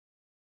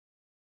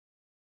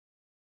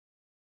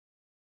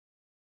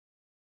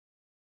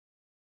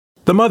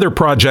The Mother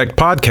Project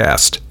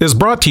podcast is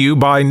brought to you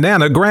by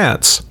Nana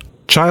Grants.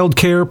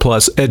 Childcare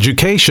plus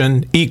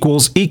education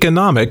equals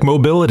economic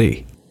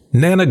mobility.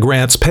 Nana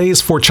Grants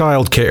pays for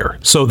childcare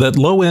so that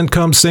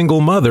low-income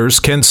single mothers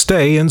can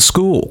stay in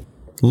school.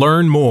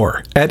 Learn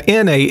more at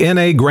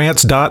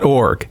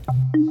nanagrants.org.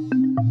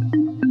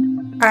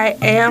 I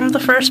am the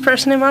first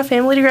person in my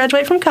family to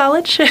graduate from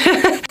college.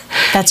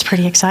 That's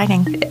pretty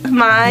exciting.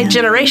 My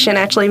generation,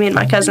 actually, me and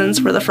my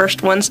cousins were the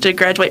first ones to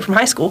graduate from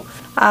high school.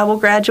 I will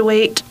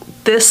graduate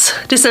this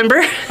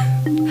December,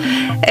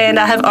 and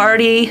I have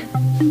already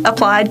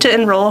applied to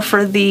enroll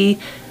for the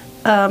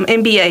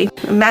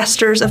MBA,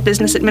 Masters of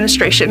Business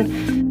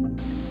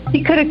Administration.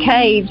 She could have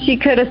caved. She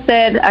could have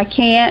said, I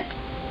can't,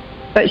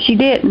 but she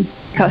didn't,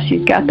 because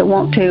she's got the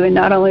want to, and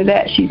not only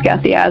that, she's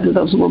got the eyes of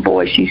those little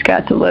boys she's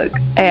got to look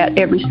at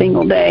every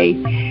single day.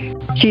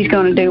 She's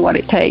going to do what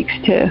it takes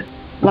to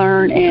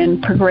learn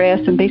and progress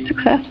and be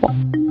successful.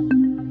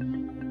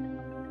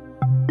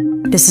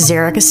 This is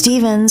Erica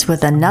Stevens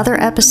with another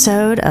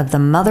episode of the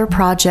Mother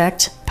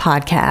Project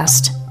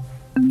podcast.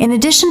 In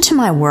addition to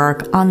my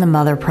work on the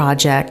Mother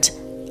Project,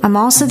 I'm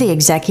also the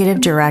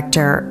executive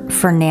director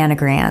for Nana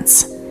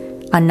Grants,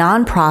 a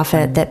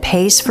nonprofit that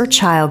pays for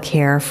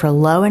childcare for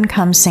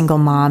low-income single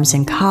moms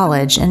in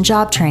college and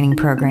job training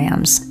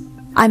programs.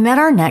 I met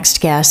our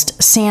next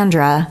guest,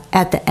 Sandra,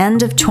 at the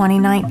end of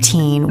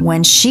 2019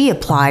 when she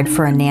applied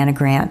for a Nana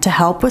Grant to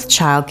help with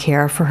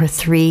childcare for her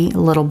 3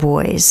 little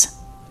boys.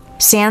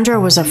 Sandra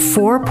was a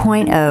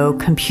 4.0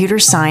 computer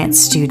science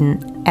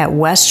student at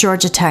West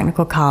Georgia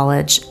Technical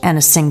College and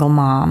a single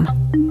mom.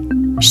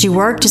 She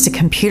worked as a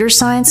computer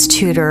science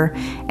tutor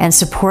and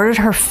supported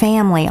her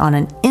family on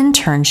an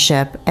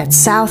internship at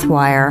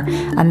Southwire,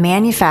 a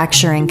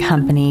manufacturing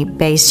company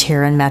based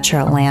here in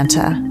Metro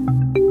Atlanta.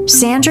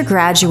 Sandra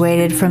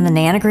graduated from the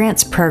Nana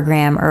Grants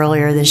program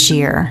earlier this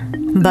year.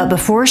 But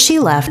before she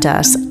left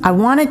us, I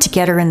wanted to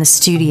get her in the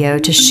studio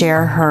to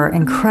share her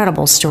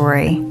incredible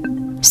story.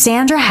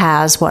 Sandra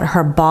has what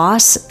her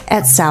boss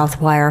at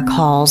Southwire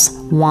calls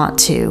want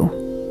to.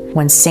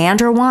 When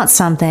Sandra wants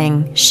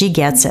something, she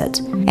gets it,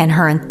 and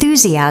her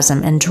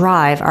enthusiasm and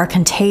drive are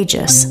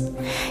contagious.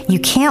 You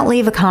can't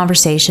leave a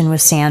conversation with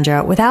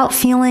Sandra without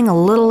feeling a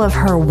little of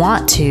her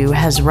want to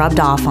has rubbed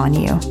off on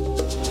you.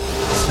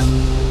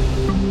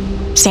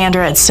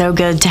 Sandra, it's so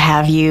good to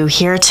have you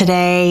here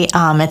today.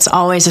 It's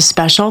always a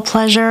special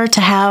pleasure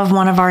to have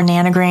one of our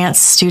Nana Grants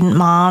student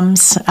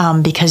moms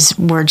because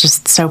we're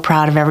just so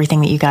proud of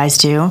everything that you guys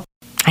do.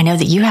 I know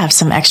that you have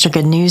some extra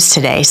good news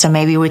today, so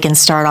maybe we can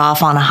start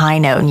off on a high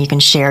note and you can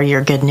share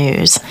your good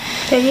news.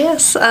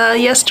 Yes,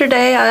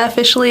 yesterday I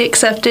officially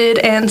accepted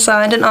and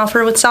signed an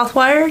offer with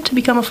Southwire to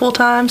become a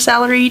full-time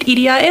salaried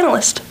EDI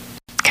analyst.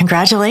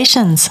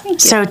 Congratulations. Thank you.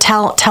 So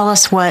tell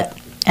us what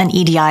an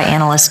EDI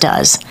analyst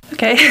does.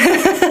 Okay.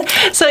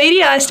 So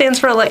EDI stands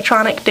for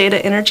Electronic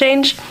Data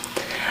Interchange.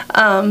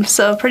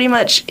 So pretty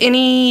much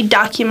any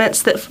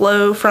documents that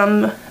flow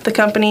from the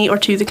company or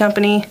to the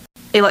company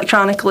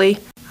electronically,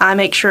 I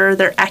make sure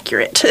they're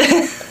accurate.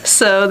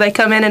 So they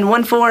come in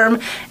one form,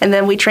 and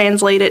then we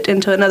translate it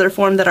into another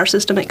form that our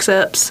system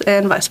accepts,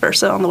 and vice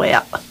versa on the way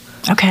out.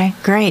 Okay,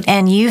 great.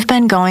 And you've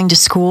been going to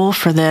school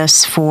for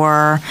this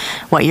for,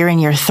 you're in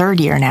your 3rd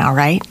year now,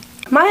 right?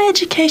 My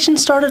education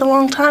started a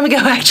long time ago,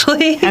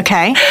 actually.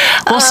 Okay.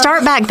 Well,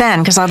 start back then,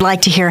 because I'd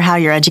like to hear how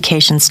your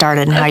education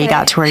started and how you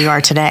got to where you are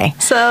today.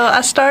 So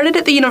I started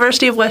at the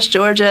University of West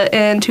Georgia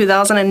in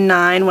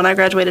 2009 when I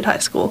graduated high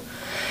school.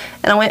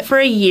 And I went for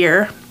a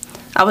year.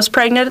 I was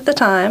pregnant at the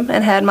time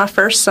and had my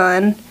first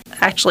son,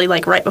 actually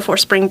right before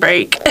spring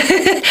break.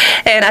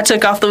 And I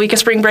took off the week of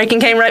spring break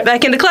and came right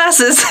back into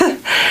classes.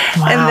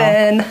 Wow. And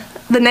then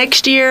the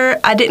next year,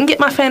 I didn't get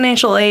my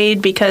financial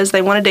aid because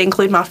they wanted to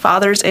include my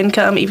father's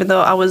income, even though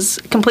I was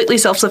completely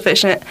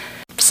self-sufficient.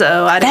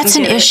 So I didn't. That's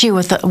an issue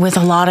with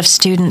a lot of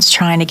students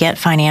trying to get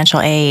financial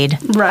aid.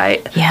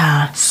 Right.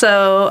 Yeah.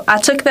 So I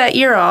took that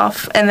year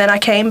off, and then I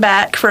came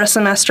back for a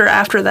semester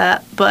after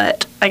that,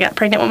 but I got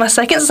pregnant with my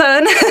second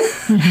son.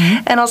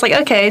 Mm-hmm. And I was like,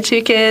 okay,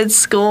 2 kids,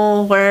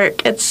 school,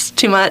 work, it's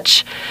too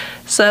much.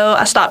 So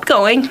I stopped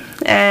going,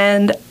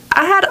 and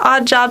I had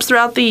odd jobs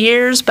throughout the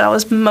years, but I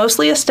was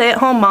mostly a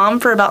stay-at-home mom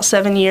for about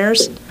 7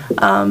 years.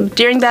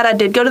 During that, I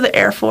did go to the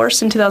Air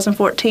Force in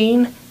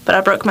 2014, but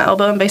I broke my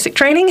elbow in basic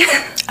training.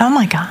 Oh,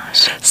 my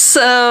gosh.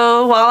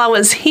 So while I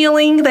was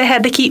healing, they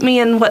had to keep me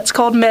in what's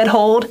called med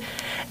hold,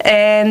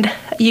 and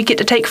you get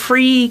to take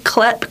free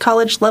CLEP,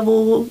 college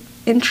level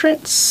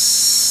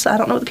entrance. I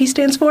don't know what the P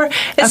stands for.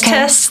 It's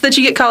tests that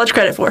you get college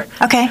credit for.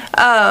 Okay.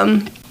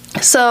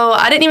 So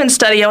I didn't even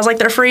study. I was like,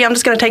 they're free. I'm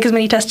just going to take as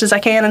many tests as I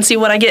can and see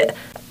what I get.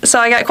 So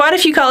I got quite a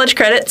few college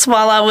credits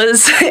while I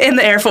was in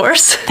the Air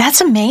Force. That's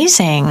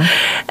amazing.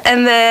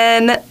 And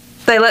then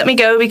they let me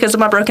go because of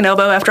my broken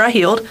elbow after I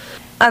healed.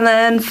 And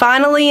then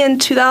finally in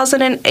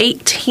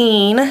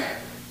 2018,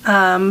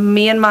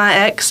 me and my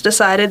ex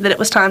decided that it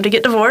was time to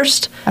get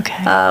divorced.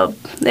 Okay.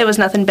 It was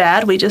nothing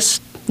bad. We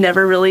just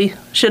never really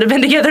should have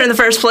been together in the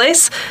first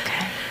place.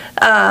 Okay.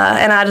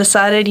 And I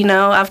decided,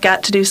 I've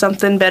got to do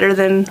something better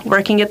than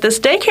working at this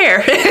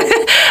daycare.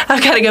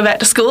 I've got to go back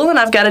to school, and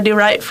I've got to do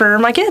right for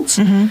my kids.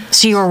 Mm-hmm.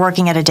 So you were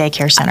working at a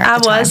daycare center at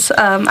the time? I was.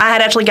 I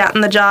had actually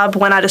gotten the job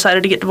when I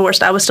decided to get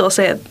divorced. I was still a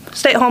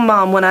stay-at-home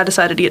mom when I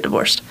decided to get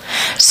divorced.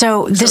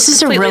 So this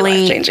is a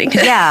really life-changing.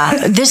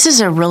 Yeah, this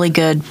is a really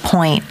good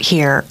point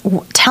here.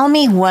 Tell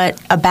me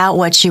about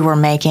what you were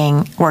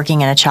making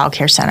working in a child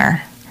care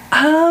center.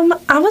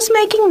 I was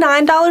making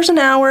 $9 an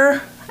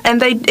hour,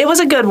 and it was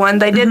a good one.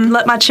 They did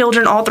let my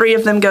children, all 3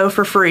 of them, go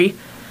for free.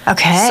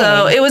 Okay.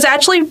 So it was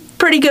actually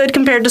pretty good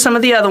compared to some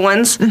of the other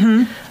ones.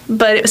 Mm-hmm.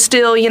 But it was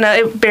still,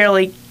 it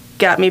barely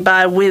got me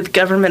by with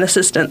government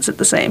assistance at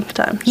the same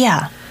time.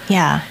 Yeah,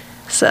 yeah.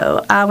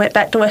 So I went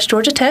back to West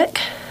Georgia Tech,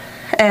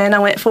 and I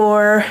went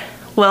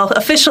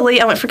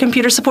officially I went for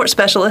computer support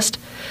specialist.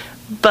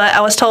 But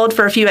I was told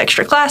for a few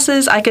extra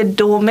classes I could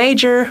dual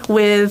major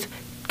with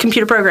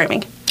computer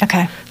programming.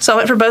 Okay. So I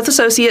went for both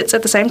associates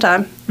at the same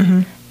time.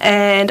 Mm-hmm.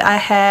 And I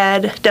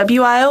had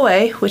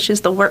WIOA, which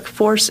is the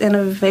Workforce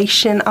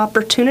Innovation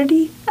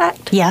Opportunity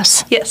Act.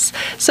 Yes. Yes.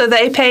 So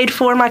they paid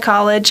for my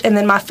college, and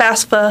then my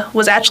FAFSA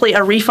was actually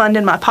a refund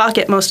in my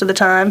pocket most of the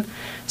time.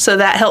 So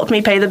that helped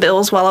me pay the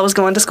bills while I was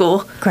going to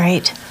school.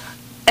 Great.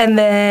 And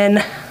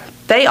then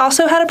they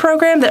also had a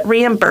program that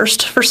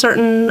reimbursed for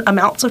certain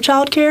amounts of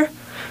childcare.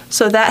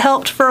 So that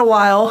helped for a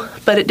while,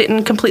 but it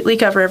didn't completely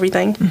cover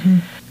everything. Mm-hmm.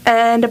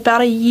 And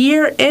about a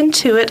year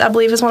into it, I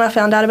believe, is when I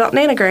found out about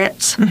Nana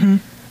grants. Mm-hmm.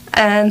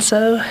 And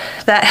so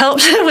that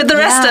helped with the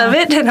rest of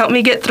it and helped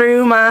me get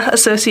through my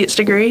associate's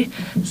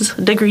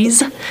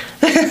degrees.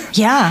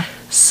 Yeah.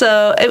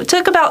 So it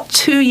took about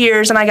 2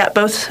 years, and I got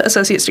both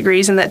associate's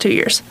degrees in that 2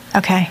 years.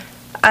 Okay.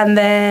 And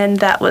then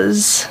that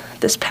was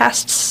this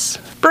past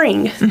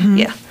spring. Mm-hmm.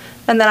 Yeah.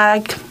 And then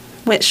I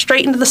went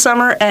straight into the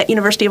summer at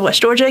University of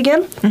West Georgia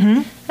again.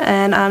 Mm-hmm.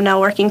 And I'm now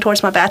working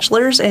towards my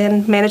bachelor's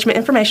in management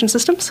information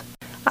systems.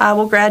 I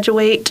will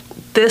graduate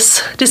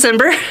this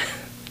December.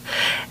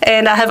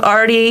 And I have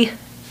already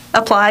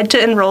applied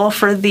to enroll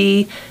for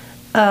the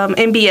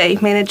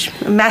MBA,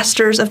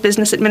 Masters of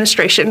Business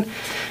Administration.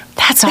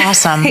 That's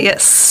awesome.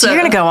 Yes. So you're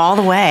going to go all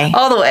the way.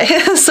 All the way.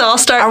 So I'll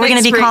start. Are we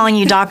going to be calling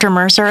you Dr.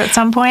 Mercer at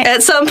some point?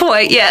 At some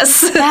point,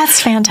 yes.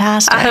 That's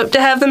fantastic. I hope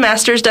to have the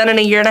master's done in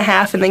a year and a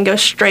half and then go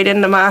straight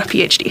into my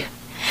PhD.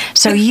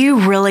 So you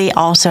really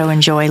also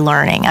enjoy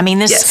learning. I mean,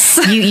 yes.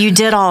 you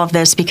did all of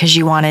this because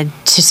you wanted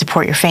to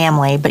support your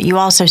family, but you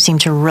also seem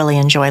to really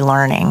enjoy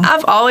learning.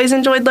 I've always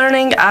enjoyed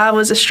learning. I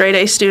was a straight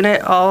A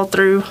student all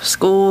through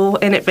school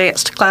and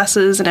advanced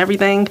classes and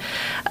everything.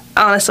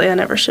 Honestly, I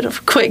never should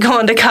have quit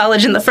going to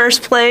college in the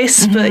first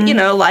place, mm-hmm.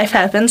 but, life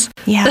happens.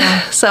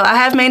 Yeah. So I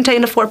have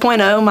maintained a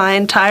 4.0 my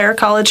entire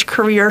college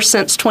career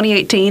since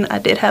 2018. I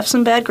did have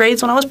some bad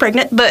grades when I was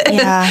pregnant, but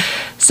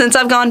since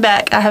I've gone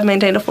back, I have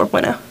maintained a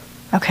 4.0.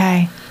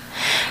 Okay.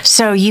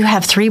 So you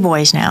have 3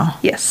 boys now.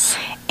 Yes.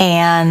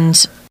 And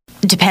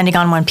depending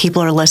on when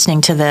people are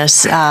listening to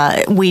this,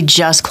 we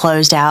just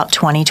closed out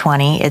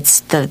 2020.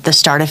 It's the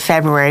start of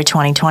February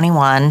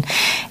 2021.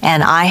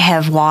 And I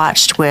have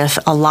watched with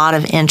a lot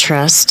of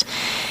interest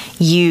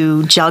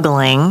you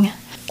juggling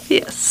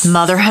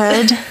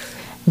motherhood,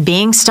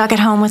 being stuck at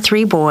home with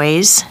 3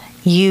 boys.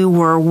 You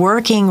were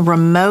working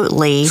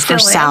remotely for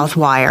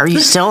Southwire.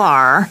 You still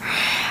are.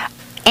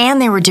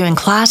 And they were doing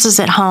classes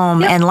at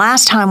home. Yep. And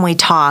last time we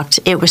talked,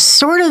 it was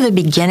sort of the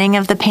beginning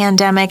of the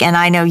pandemic. And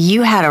I know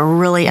you had a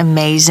really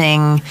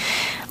amazing,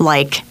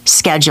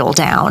 schedule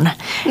down.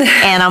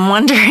 And I'm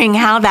wondering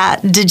how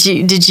that,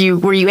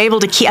 were you able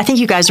to keep, I think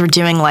you guys were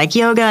doing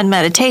yoga and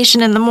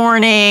meditation in the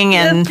morning.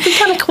 And we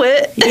kind of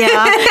quit.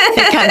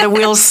 Yeah. The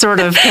wheels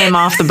sort of came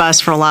off the bus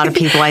for a lot of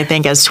people, I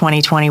think, as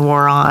 2020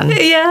 wore on.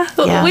 Yeah.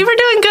 We were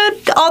doing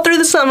good all through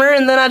the summer.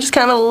 And then I just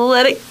kind of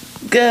let it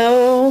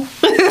go.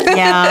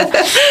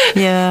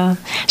 Yeah.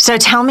 So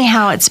tell me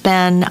how it's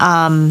been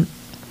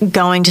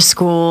going to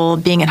school,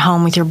 being at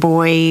home with your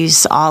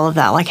boys, all of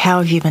that. How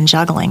have you been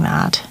juggling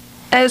that?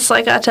 It's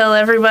like I tell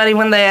everybody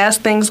when they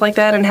ask things like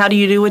that, and how do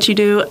you do what you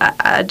do?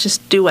 I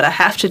just do what I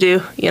have to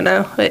do,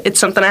 It's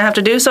something I have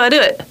to do, so I do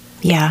it.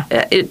 Yeah.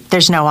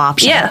 There's no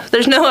option. Yeah,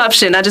 there's no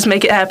option. I just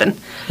make it happen.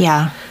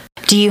 Yeah.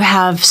 Do you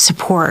have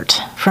support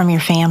from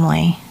your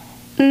family?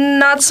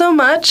 Not so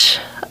much.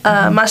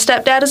 My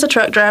stepdad is a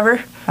truck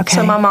driver,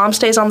 so my mom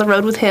stays on the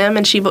road with him,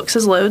 and she books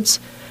his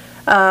loads.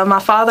 My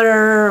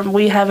father,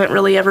 we haven't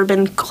really ever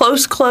been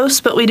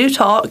close, but we do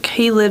talk.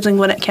 He lives in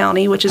Gwinnett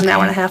County, which is an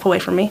hour and a half away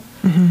from me.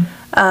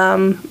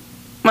 Mm-hmm.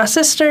 My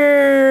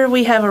sister,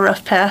 we have a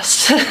rough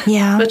past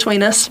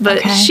between us, but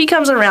she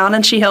comes around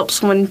and she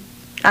helps when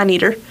I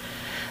need her.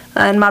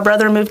 And my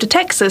brother moved to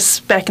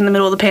Texas back in the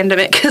middle of the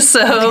pandemic,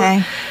 so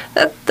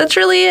that's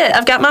really it.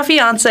 I've got my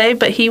fiance,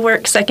 but he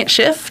works second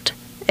shift.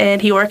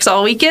 And he works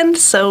all weekend,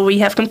 so we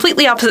have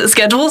completely opposite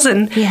schedules.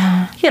 And,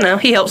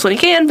 he helps when he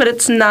can, but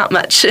it's not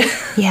much.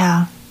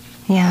 Yeah.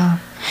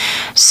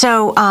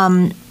 So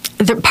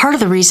part of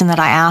the reason that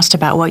I asked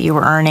about what you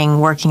were earning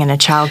working in a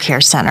child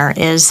care center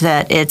is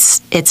that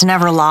it's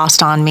never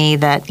lost on me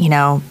that,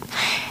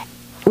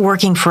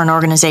 working for an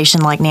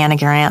organization like Nana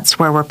Grants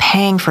where we're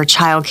paying for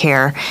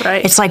childcare,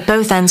 Right. it's like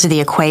both ends of the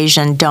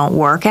equation don't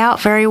work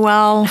out very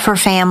well for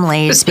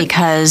families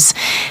because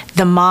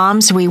the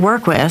moms we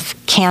work with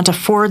can't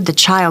afford the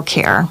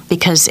childcare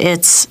because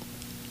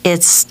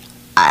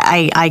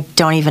I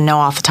don't even know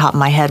off the top of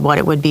my head what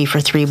it would be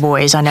for 3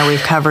 boys. I know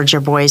we've covered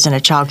your boys in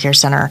a child care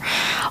center,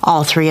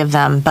 all 3 of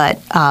them, but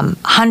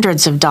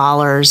hundreds of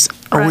dollars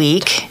a Right.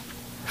 week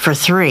for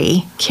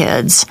 3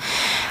 kids.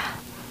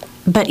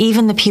 But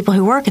even the people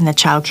who work in the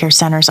child care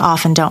centers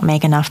often don't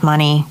make enough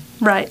money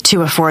Right.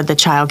 to afford the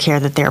child care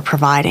that they're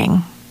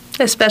providing.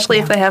 Especially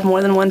if they have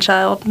more than one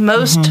child.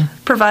 Most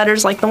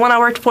providers, like the one I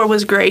worked for,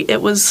 was great.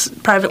 It was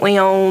privately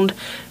owned,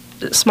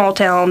 small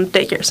town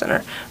daycare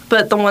center.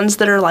 But the ones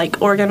that are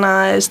like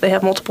organized, they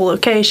have multiple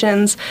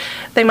locations,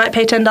 they might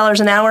pay $10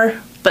 an hour,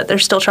 but they're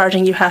still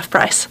charging you half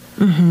price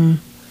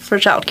for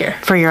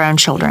childcare. For your own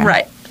children.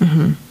 Right.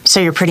 So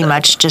you're pretty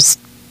much just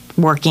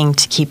working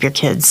to keep your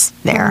kids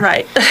there.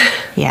 Right.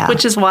 Yeah.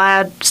 Which is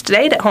why I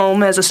stayed at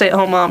home as a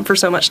stay-at-home mom for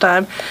so much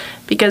time,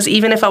 because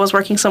even if I was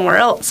working somewhere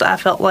else, I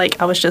felt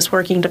like I was just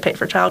working to pay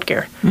for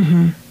childcare.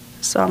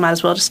 So I might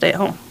as well just stay at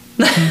home.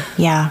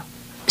 Yeah.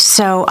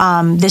 So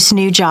this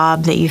new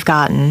job that you've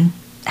gotten,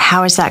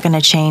 how is that going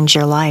to change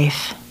your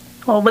life?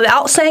 Well,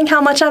 without saying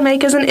how much I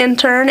make as an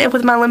intern and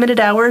with my limited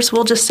hours,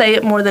 we'll just say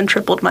it more than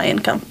tripled my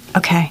income.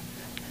 Okay.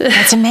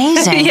 That's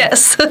amazing.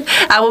 Yes.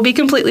 I will be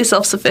completely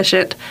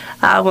self-sufficient.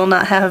 I will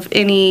not have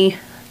any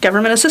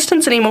government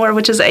assistance anymore,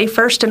 which is a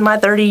first in my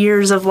 30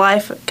 years of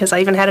life, because I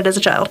even had it as a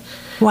child.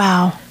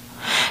 Wow.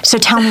 So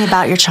tell me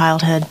about your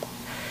childhood.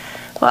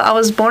 Well, I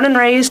was born and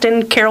raised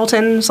in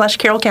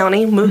Carrollton/Carroll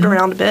County, moved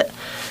around a bit.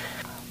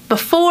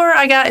 Before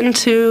I got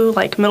into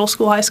like middle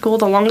school, high school,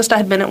 the longest I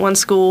had been at one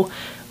school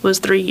was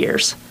 3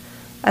 years.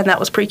 And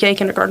that was pre-K,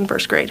 kindergarten,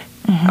 first grade.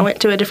 I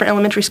went to a different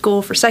elementary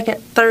school for 2nd,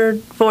 3rd,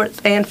 4th,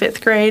 and 5th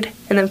grade,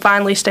 and then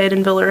finally stayed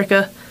in Villa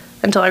Rica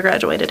until I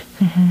graduated.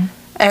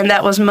 And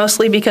that was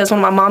mostly because when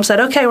my mom said,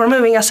 okay, we're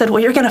moving, I said,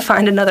 well, you're going to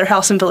find another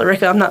house in Villa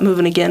Rica. I'm not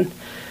moving again.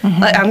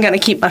 Like, I'm going to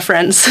keep my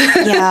friends.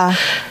 Yeah.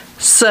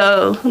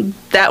 So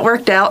that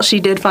worked out. She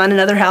did find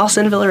another house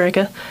in Villa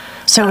Rica.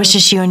 So it was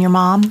just you and your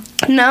mom?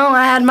 No,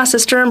 I had my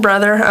sister and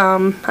brother.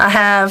 I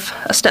have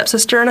a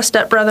stepsister and a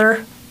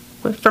stepbrother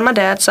from my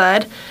dad's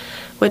side,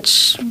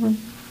 which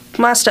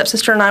my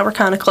stepsister and I were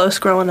kind of close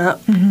growing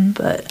up.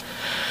 But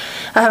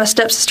I have a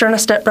stepsister and a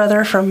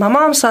stepbrother from my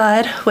mom's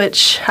side,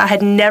 which I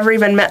had never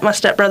even met my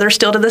stepbrother,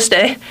 still to this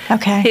day.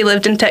 Okay. He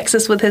lived in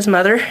Texas with his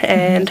mother,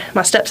 and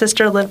my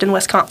stepsister lived in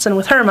Wisconsin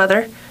with her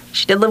mother.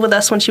 She did live with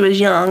us when she was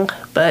young,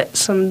 but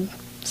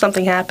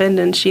something happened,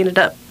 and she ended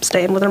up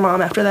staying with her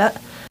mom after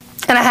that.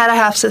 And I had a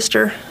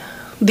half-sister.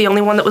 The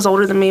only one that was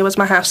older than me was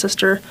my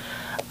half-sister.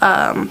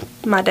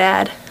 My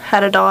dad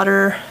had a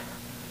daughter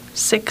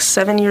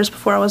 6-7 years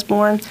before I was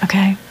born.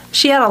 Okay.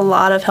 She had a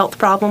lot of health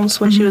problems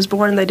when she was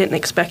born. They didn't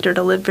expect her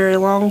to live very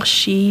long.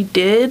 She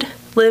did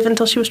live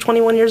until she was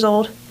 21 years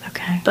old.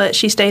 Okay. But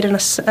she stayed in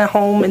a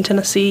home in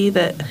Tennessee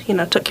that,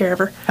 took care of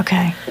her.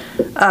 Okay.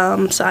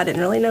 So I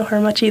didn't really know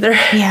her much either.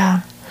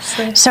 Yeah.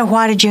 So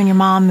why did you and your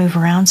mom move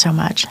around so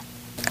much?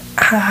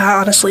 I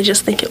honestly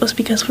just think it was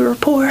because we were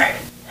poor.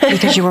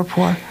 Because you were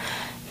poor.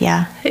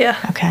 Yeah. Yeah.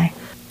 Okay.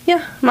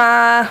 Yeah.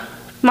 My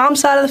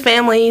mom's side of the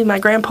family, my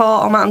grandpa,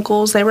 all my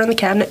uncles, they were in the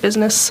cabinet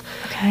business.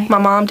 Okay. My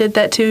mom did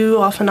that too,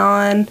 off and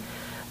on.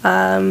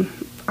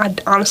 I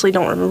honestly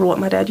don't remember what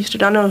my dad used to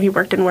do. I know he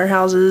worked in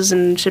warehouses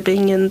and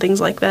shipping and things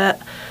like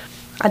that.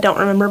 I don't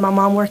remember my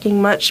mom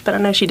working much, but I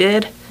know she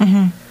did.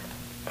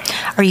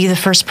 Are you the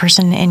first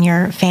person in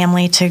your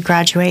family to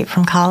graduate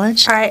from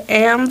college? I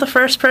am the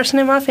first person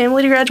in my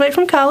family to graduate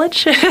from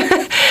college.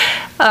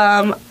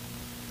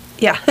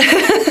 Yeah.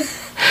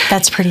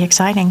 That's pretty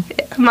exciting.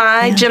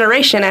 My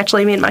generation,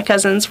 actually, me and my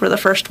cousins were the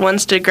first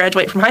ones to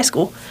graduate from high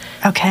school.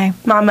 Okay.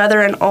 My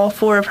mother and all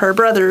 4 of her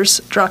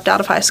brothers dropped out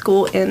of high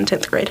school in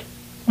 10th grade.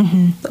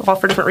 All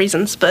for different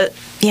reasons, but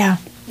Yeah.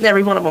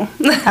 every one of them.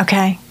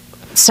 Okay.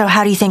 So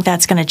how do you think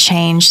that's going to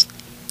change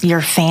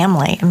your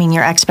family? I mean,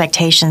 your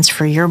expectations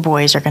for your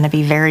boys are going to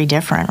be very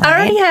different, right? I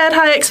already had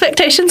high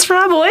expectations for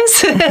my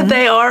boys.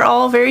 They are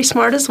all very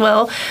smart as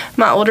well.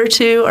 My older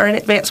 2 are in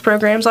advanced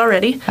programs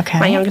already. Okay.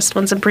 My youngest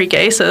one's in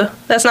pre-K, so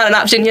that's not an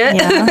option yet.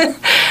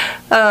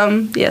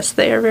 Yeah. Yes,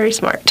 they are very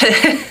smart.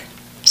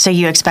 So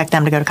you expect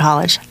them to go to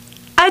college?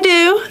 I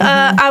do.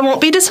 I won't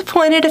be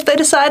disappointed if they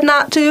decide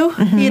not to.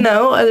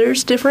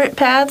 There's different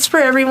paths for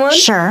everyone.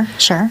 Sure.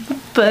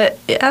 But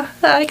yeah,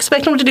 I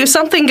expect them to do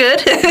something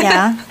good.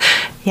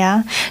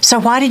 Yeah. So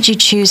why did you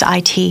choose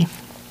IT?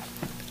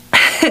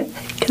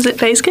 Because it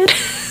pays good.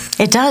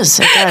 It does.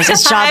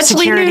 It's job I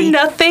actually security. knew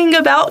nothing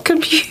about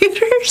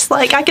computers.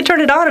 Like, I could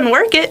turn it on and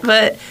work it,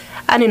 but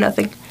I knew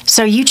nothing.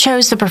 So you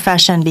chose the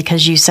profession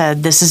because you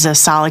said this is a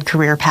solid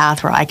career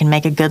path where I can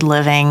make a good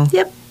living.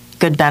 Yep.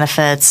 Good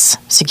benefits,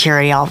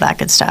 security, all that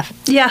good stuff.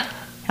 Yeah.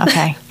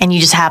 Okay. And you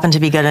just happen to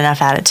be good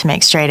enough at it to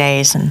make straight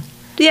A's. And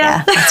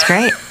Yeah. that's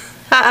great.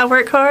 I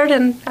work hard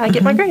and I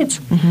get my grades.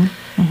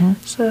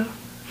 So.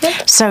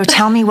 So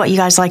tell me what you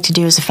guys like to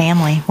do as a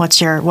family.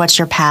 What's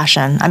your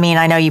passion? I mean,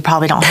 I know you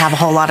probably don't have a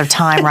whole lot of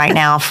time right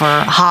now for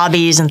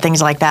hobbies and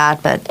things like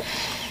that, but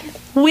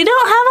we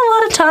don't have a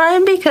lot of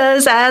time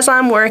because as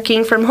I'm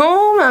working from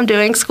home, I'm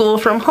doing school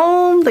from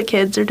home. The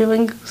kids are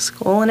doing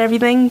school and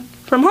everything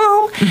from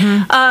home.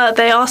 Mm-hmm.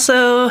 They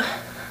also,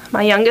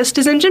 my youngest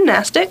is in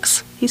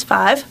gymnastics. He's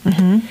 5.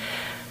 Mm-hmm.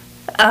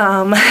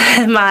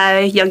 My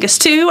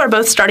youngest 2 are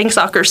both starting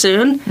soccer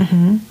soon.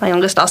 Mm-hmm. My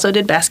youngest also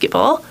did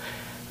basketball.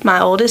 My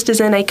oldest is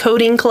in a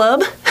coding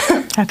club.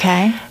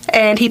 Okay.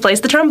 And he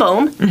plays the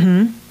trombone.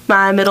 Mm-hmm.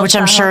 My middle Which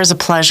child, I'm sure is a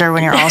pleasure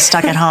when you're all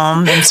stuck at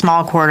home in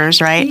small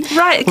quarters, right?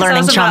 Right. Learning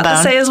I was trombone.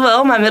 about to say as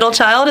well, my middle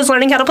child is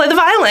learning how to play the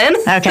violin.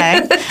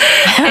 Okay.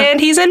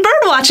 And he's in bird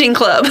watching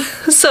club.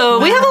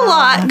 So we have a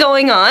lot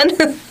going on.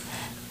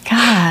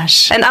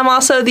 Gosh. And I'm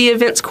also the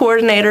events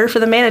coordinator for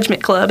the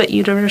management club at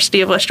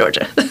University of West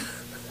Georgia.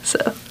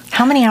 So.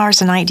 How many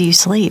hours a night do you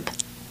sleep?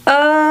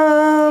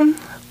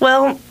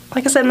 Well,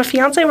 like I said, my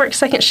fiance works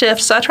second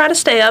shift, so I try to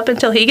stay up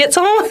until he gets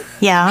home.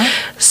 Yeah.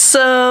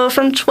 So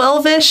from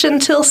 12-ish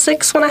until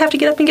 6 when I have to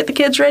get up and get the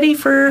kids ready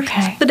for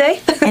the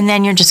day. And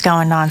then you're just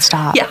going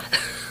nonstop. Yeah.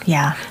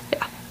 Yeah.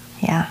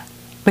 Yeah.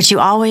 But you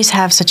always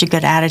have such a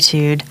good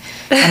attitude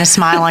and a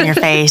smile on your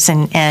face.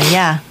 And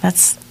yeah,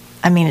 it's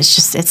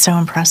so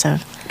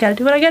impressive. Gotta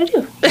do what I gotta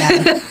do.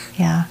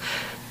 Yeah.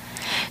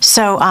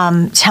 So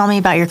tell me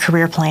about your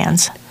career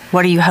plans.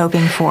 What are you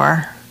hoping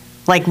for?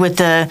 Like with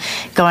the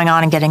going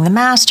on and getting the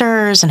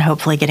master's and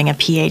hopefully getting a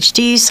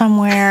PhD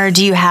somewhere.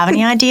 Do you have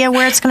any idea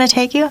where it's going to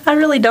take you? I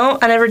really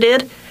don't. I never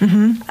did.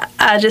 Mm-hmm.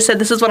 I just said,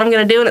 this is what I'm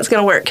going to do and it's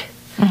going to work.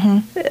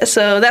 Mm-hmm.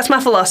 So that's my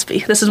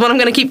philosophy. This is what I'm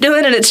going to keep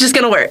doing and it's just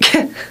going to work.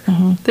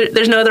 Mm-hmm.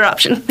 There's no other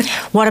option.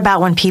 What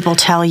about when people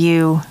tell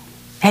you,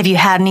 have you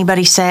had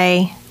anybody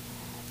say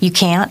you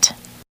can't?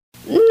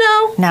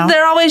 No.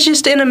 They're always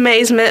just in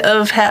amazement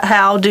of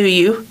how do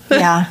you?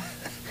 Yeah.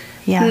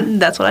 Yeah.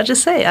 That's what I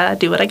just say. I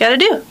do what I got to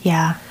do.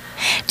 Yeah.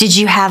 Did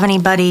you have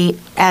anybody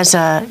as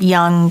a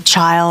young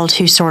child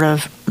who sort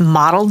of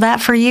modeled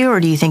that for you, or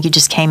do you think you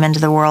just came into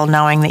the world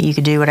knowing that you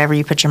could do whatever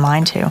you put your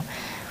mind to?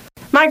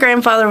 My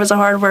grandfather was a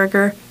hard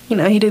worker. You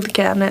know, he did the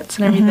cabinets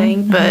and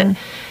everything, but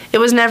it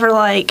was never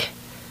like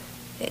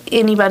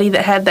anybody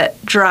that had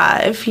that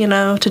drive, you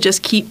know, to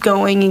just keep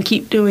going and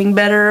keep doing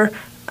better.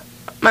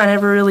 I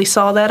never really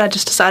saw that. I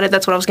just decided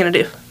that's what I was going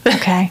to do.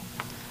 Okay.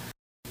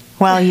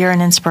 Well, you're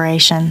an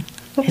inspiration.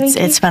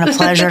 It's been a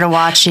pleasure to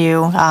watch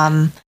you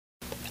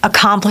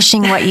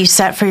accomplishing what you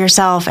set for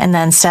yourself and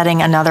then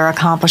setting another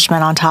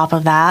accomplishment on top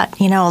of that.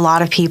 You know, a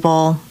lot of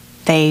people,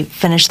 they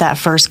finish that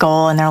first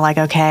goal and they're like,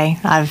 okay,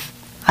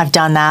 I've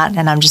done that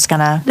and I'm just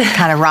going to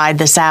kind of ride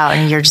this out,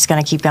 and you're just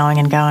going to keep going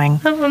and going.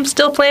 I'm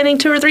still planning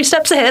 2 or 3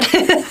 steps ahead.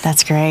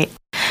 That's great.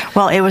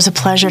 Well, it was a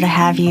pleasure to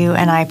have you,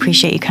 and I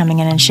appreciate you coming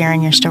in and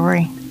sharing your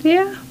story.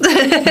 Yeah.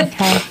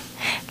 Okay.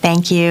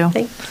 Thank you.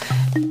 Thanks.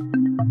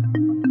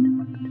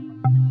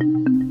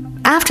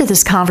 After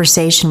this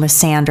conversation with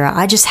Sandra,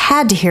 I just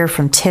had to hear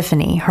from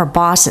Tiffany, her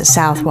boss at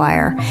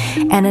Southwire,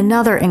 and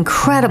another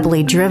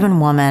incredibly driven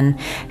woman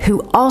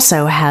who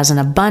also has an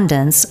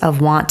abundance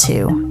of want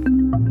to.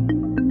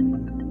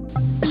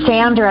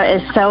 Sandra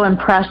is so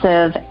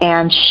impressive,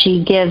 and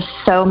she gives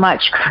so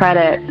much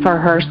credit for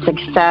her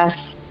success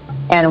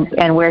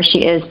and where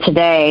she is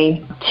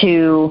today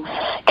to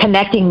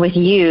connecting with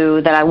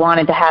you, that I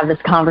wanted to have this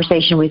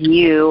conversation with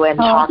you and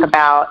talk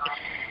about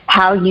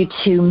how you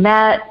two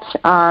met,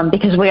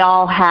 because we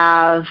all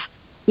have,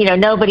 you know,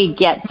 nobody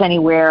gets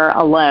anywhere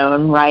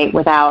alone, right,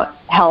 without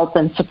help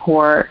and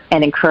support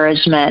and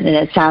encouragement. And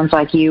it sounds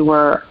like you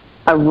were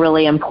a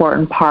really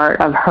important part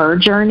of her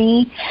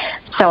journey.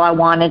 So I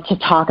wanted to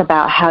talk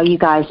about how you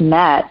guys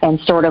met and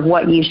sort of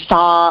what you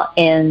saw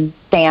in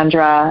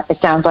Sandra. It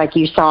sounds like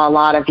you saw a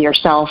lot of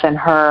yourself in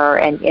her,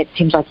 and it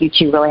seems like you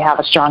two really have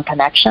a strong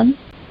connection.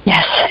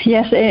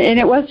 Yes, and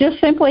it was just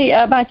simply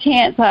by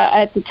chance.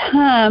 At the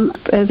time,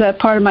 as a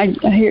part of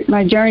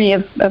my journey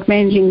of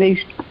managing these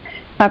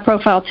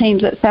high-profile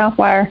teams at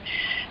Southwire,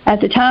 at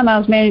the time I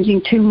was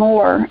managing 2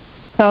 more.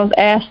 So I was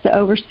asked to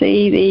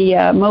oversee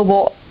the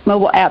mobile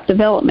app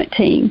development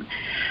team.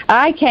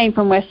 I came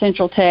from West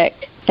Central Tech,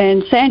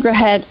 and Sandra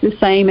had the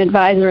same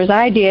advisor as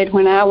I did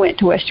when I went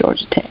to West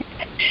Georgia Tech.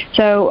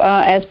 So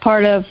as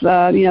part of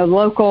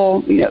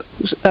local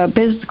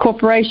business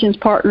corporations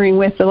partnering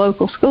with the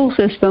local school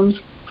systems,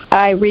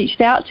 I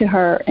reached out to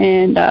her,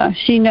 and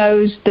she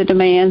knows the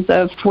demands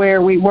of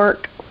where we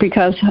work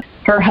because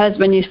her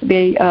husband used to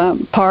be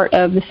part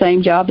of the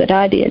same job that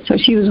I did. So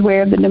she was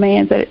aware of the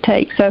demands that it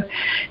takes. So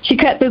she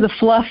cut through the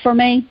fluff for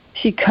me.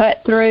 She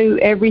cut through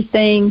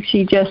everything.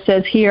 She just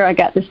says, here, I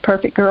got this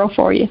perfect girl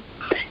for you.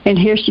 And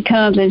here she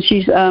comes, and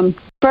she's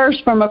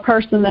first from a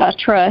person that I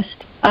trust.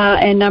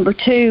 And number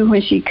 2,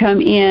 when she come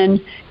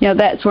in,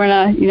 that's when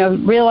I,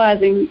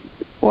 realizing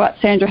what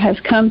Sandra has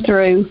come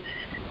through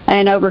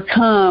and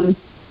overcome,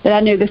 that I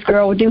knew this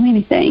girl would do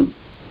anything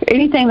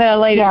that I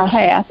laid in her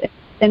path.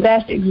 And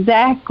that's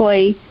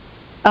exactly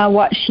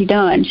what she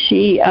done.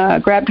 She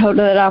grabbed hold of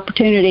that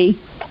opportunity,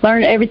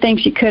 learned everything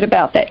she could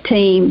about that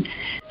team,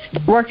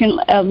 working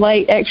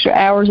late extra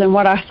hours, and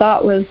what I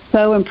thought was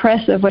so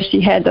impressive was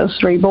she had those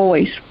 3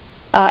 boys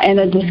and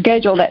the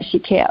schedule that she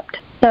kept.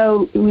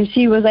 So when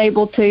she was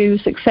able to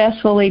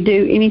successfully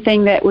do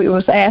anything that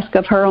was asked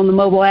of her on the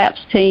mobile apps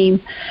team,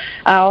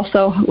 I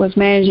also was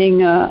managing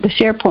the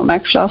SharePoint,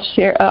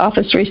 Microsoft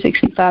Office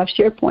 365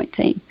 SharePoint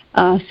team.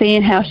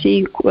 Seeing how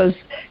she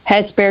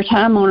had spare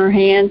time on her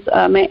hands,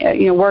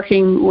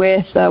 working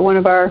with one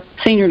of our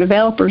senior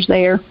developers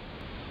there,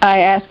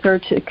 I asked her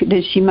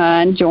did she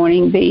mind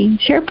joining the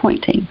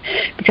SharePoint team,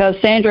 because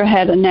Sandra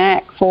had a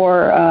knack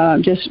for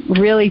just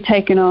really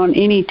taking on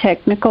any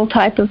technical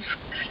type of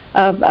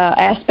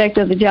aspect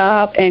of the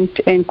job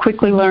and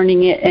quickly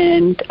learning it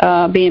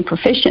and being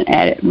proficient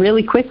at it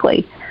really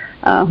quickly.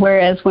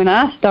 Whereas when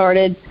I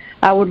started,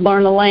 I would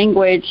learn the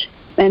language,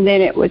 and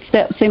then it would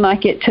seem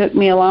like it took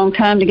me a long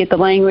time to get the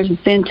language and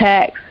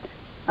syntax.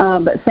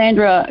 But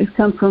Sandra has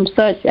come from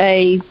such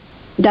a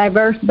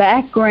diverse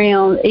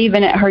background,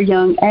 even at her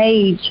young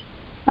age,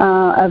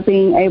 of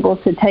being able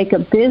to take a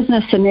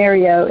business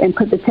scenario and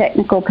put the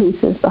technical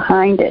pieces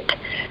behind it.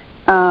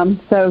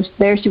 So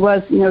there she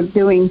was,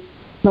 doing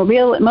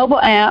mobile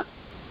app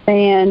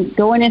and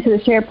going into the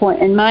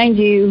SharePoint. And mind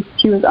you,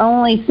 she was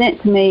only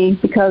sent to me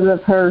because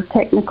of her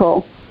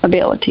technical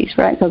abilities,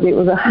 right? Because it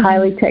was a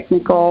highly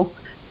technical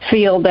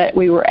field that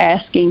we were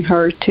asking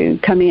her to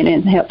come in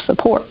and help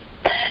support.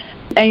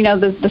 And,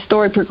 the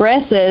story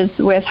progresses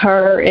with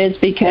her is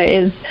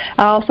because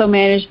I also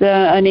managed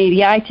an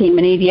EDI team.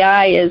 And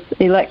EDI is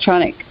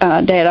electronic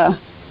data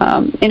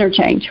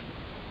interchange.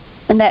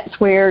 And that's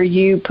where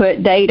you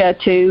put data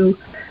to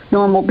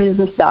normal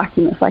business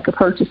documents like a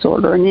purchase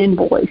order, an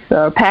invoice,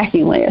 or a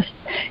packing list.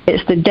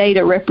 It's the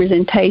data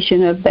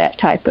representation of that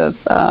type of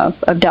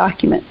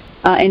document.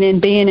 And in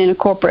being in a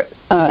corporate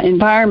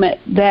environment,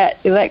 that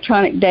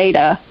electronic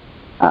data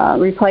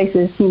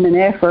replaces human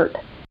effort.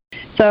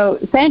 So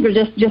Sandra,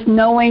 just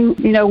knowing,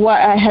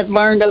 what I had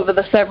learned over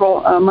the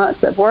several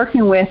months of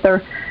working with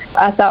her,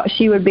 I thought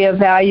she would be a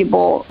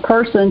valuable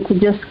person to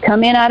just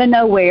come in out of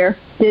nowhere,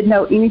 didn't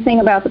know anything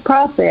about the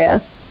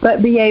process,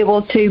 but be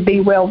able to be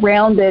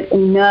well-rounded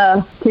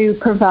enough to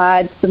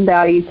provide some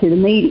value to the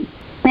meeting.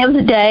 It was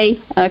a day,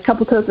 a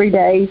couple, 2 or 3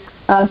 days.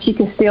 She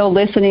could still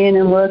listen in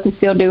and look and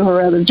still do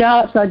her other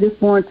jobs, so I just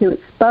wanted to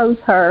expose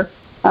her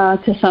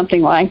to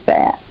something like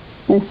that.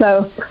 And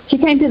so she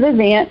came to the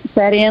event,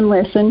 sat in,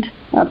 listened,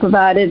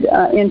 provided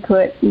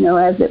input,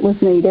 as it was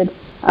needed.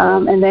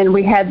 And then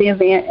we had the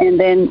event, and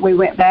then we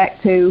went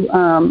back to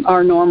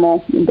our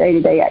normal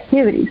day-to-day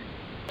activities.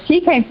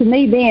 She came to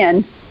me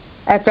then,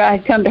 after I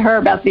had come to her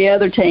about the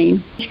other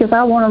team. She goes,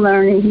 I want to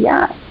learn EDI.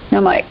 And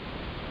I'm like,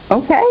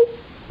 okay.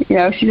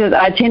 She says,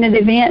 I attended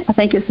the event. I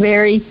think it's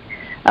very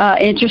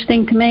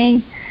interesting to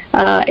me.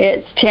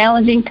 It's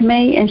challenging to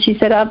me. And she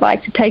said, I'd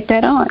like to take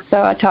that on.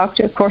 So I talked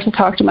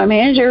to my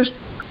managers.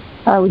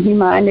 Would you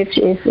mind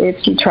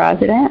if she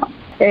tries it out?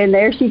 And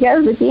there she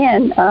goes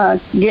again,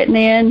 getting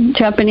in,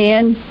 jumping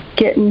in,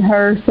 getting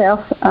herself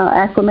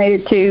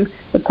acclimated to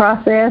the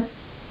process,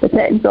 the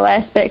technical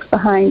aspects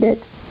behind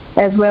it,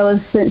 as well as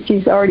since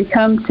she's already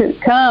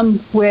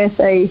come with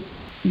a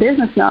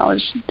business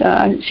knowledge,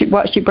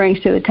 what she brings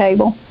to the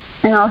table.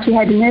 And all she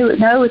had to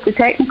know was the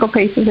technical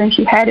pieces, and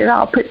she had it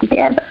all put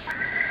together.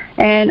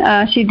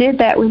 And she did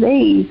that with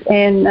ease.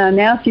 And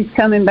now she's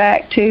coming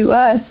back to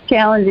us,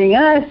 challenging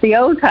us, the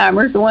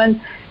old-timers, the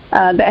one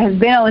that has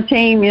been on the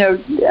team,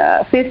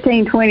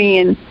 15, 20,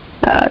 and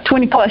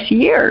 20-plus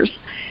years.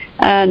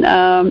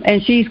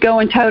 And she's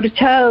going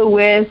toe-to-toe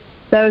with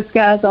those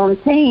guys on the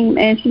team,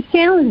 and she's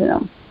challenging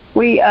them.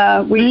 We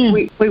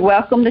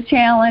welcomed the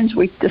challenge.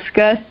 We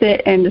discussed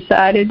it and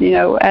decided,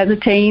 as a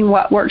team,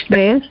 what works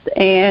best.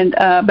 And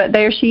but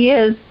there she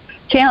is,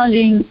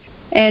 challenging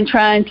and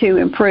trying to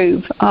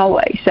improve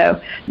always.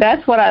 So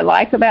that's what I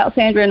like about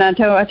Sandra. And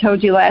I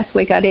told you last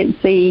week I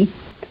didn't see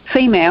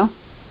female,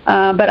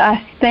 but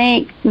I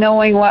think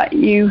knowing what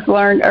you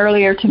learned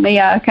earlier to me,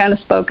 I kind of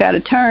spoke out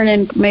of turn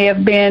and may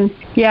have been,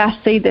 I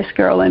see this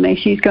girl in me.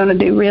 She's going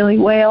to do really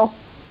well.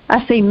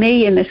 I see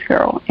me in this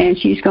girl, and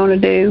she's going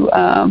to do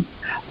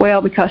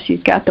well because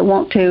she's got the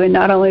want to. And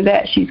not only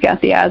that, she's got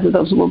the eyes of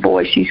those little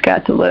boys she's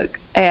got to look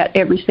at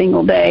every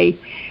single day.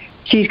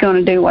 She's going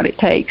to do what it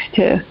takes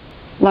to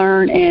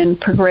learn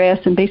and progress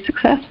and be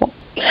successful.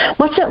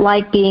 What's it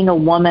like being a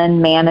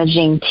woman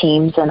managing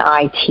teams in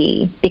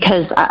IT?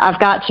 Because I've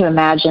got to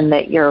imagine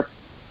that you're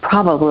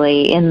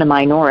probably in the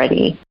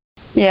minority.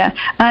 Yeah,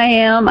 I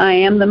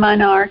am the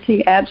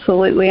minority.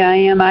 Absolutely, I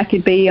am. I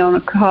could be on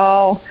a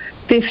call,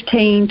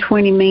 15,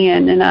 20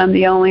 men, and I'm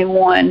the only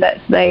one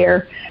that's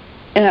there.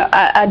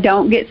 I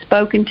don't get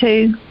spoken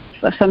to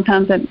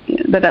sometimes,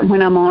 but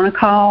when I'm on a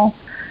call.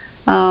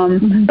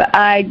 But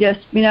I just,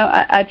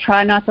 I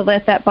try not to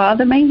let that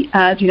bother me.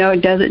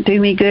 It doesn't do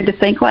me good to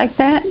think like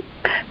that.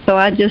 So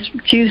I just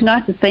choose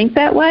not to think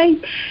that way,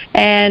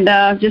 and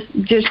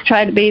just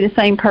try to be the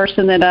same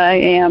person that I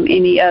am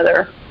any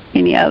other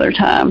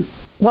time.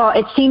 Well,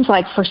 it seems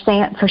like for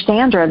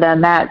Sandra,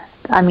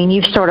 then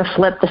you've sort of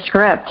flipped the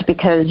script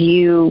because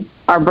you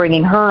are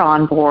bringing her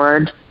on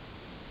board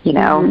You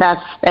know,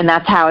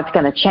 that's how it's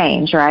going to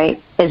change,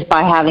 right? Is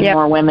by having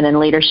more women in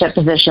leadership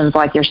positions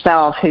like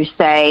yourself who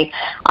say,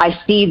 I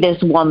see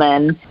this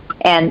woman,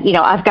 and, you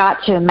know, I've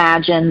got to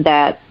imagine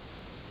that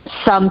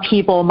some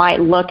people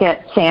might look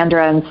at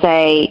Sandra and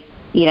say,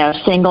 you know,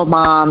 single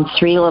mom,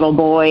 3 little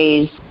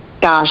boys,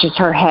 gosh, is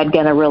her head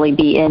going to really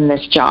be in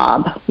this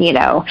job, you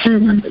know?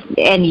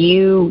 And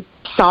you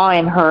saw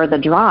in her the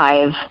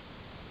drive,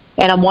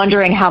 and I'm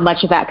wondering how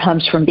much of that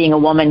comes from being a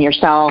woman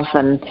yourself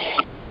and,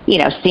 you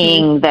know,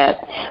 seeing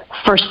that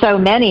for so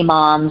many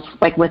moms,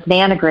 like with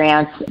Nana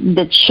Grants,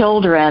 the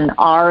children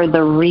are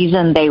the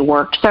reason they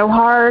work so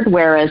hard,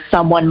 whereas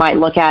someone might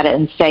look at it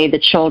and say the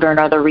children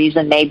are the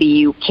reason maybe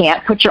you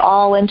can't put your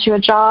all into a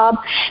job.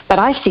 But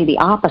I see the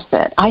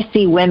opposite. I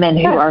see women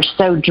who are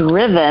so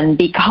driven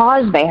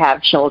because they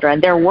have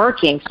children. They're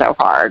working so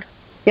hard.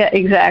 Yeah,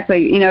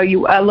 exactly. You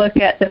know, I look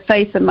at the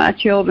face of my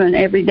children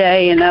every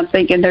day, and I'm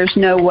thinking there's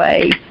no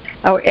way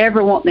I would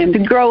ever want them to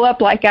grow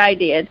up like I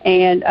did.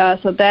 And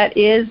so that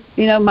is,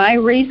 you know, my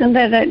reason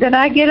that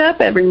I get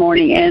up every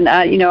morning.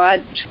 And, you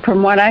know,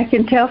 from what I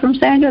can tell from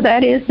Sandra,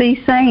 that is the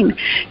same.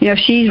 You know,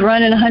 she's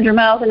running 100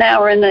 miles an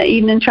hour in the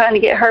evening trying to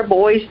get her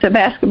boys to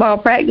basketball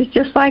practice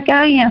just like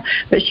I am.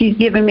 But she's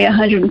giving me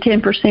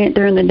 110%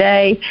 during the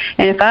day.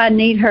 And if I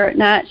need her at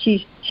night,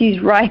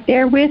 she's right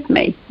there with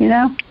me, you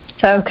know.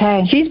 So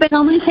she's been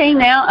on the team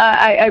now.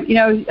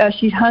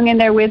 She's hung in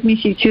there with me.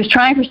 She was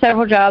trying for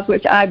several jobs,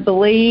 which I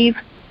believe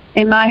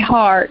in my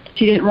heart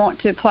she didn't want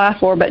to apply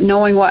for, but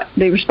knowing what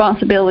the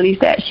responsibilities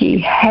that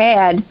she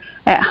had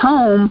at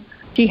home,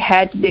 she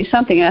had to do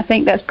something. And I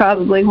think that's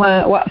probably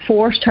what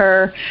forced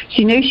her.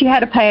 She knew she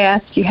had a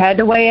path. She had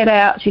to weigh it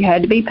out. She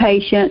had to be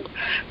patient.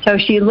 So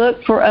she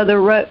looked for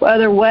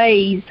other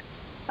ways,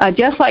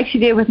 just like she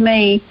did with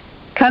me,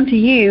 come to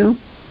you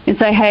and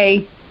say,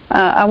 hey,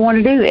 I want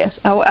to do this.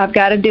 I've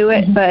got to do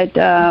it, but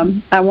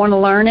I want to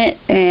learn it,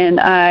 and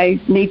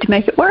I need to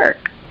make it work.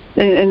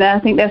 And I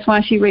think that's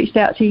why she reached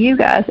out to you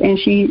guys, and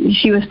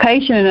she was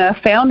patient enough,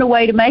 found a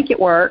way to make it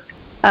work,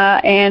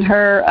 and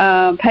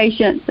her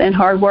patience and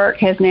hard work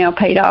has now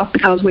paid off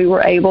because we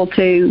were able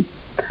to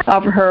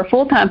offer her a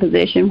full-time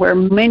position where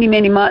many,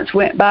 many months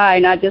went by,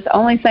 and the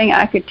only thing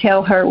I could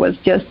tell her was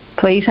just,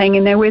 please hang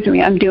in there with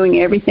me. I'm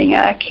doing everything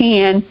I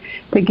can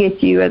to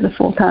get you as a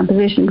full-time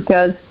position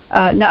because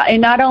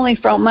not only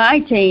from my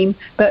team,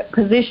 but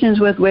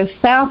positions with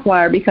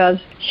Southwire, because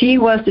she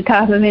was the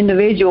type of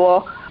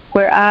individual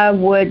where I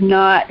would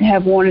not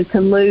have wanted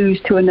to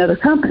lose to another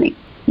company.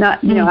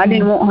 Not, you know, I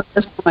didn't want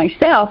her just for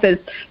myself. As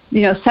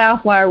you know,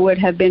 Southwire would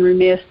have been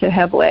remiss to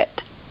have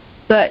let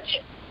such,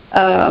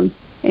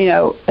 you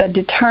know, a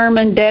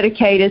determined,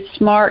 dedicated,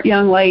 smart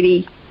young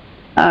lady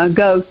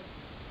go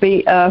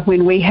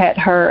when we had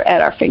her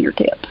at our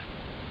fingertips.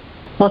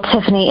 Well,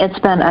 Tiffany, it's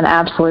been an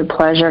absolute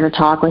pleasure to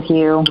talk with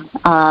you.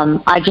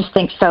 I just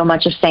think so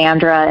much of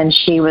Sandra, and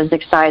she was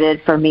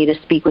excited for me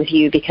to speak with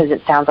you because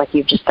it sounds like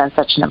you've just been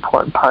such an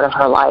important part of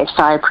her life.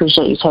 So I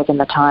appreciate you taking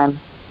the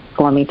time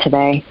for me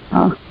today.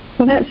 Oh,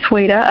 well, that's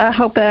sweet. I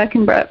hope that I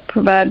can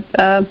provide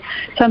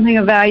something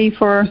of value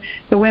for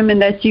the women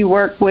that you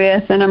work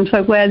with, and I'm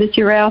so glad that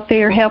you're out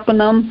there helping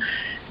them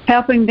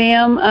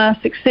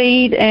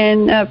succeed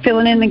and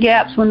filling in the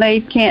gaps when they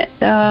can't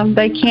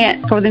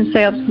for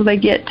themselves, so they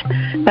get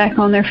back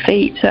on their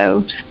feet.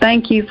 So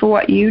thank you for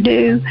what you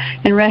do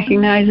and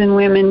recognizing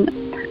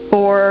women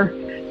for,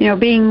 you know,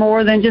 being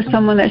more than just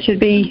someone that should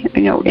be,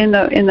 you know, in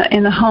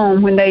the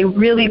home when they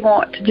really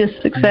want to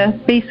just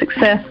be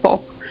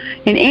successful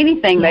in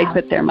anything they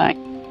put their mind.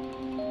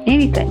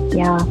 Anything.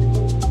 Yeah.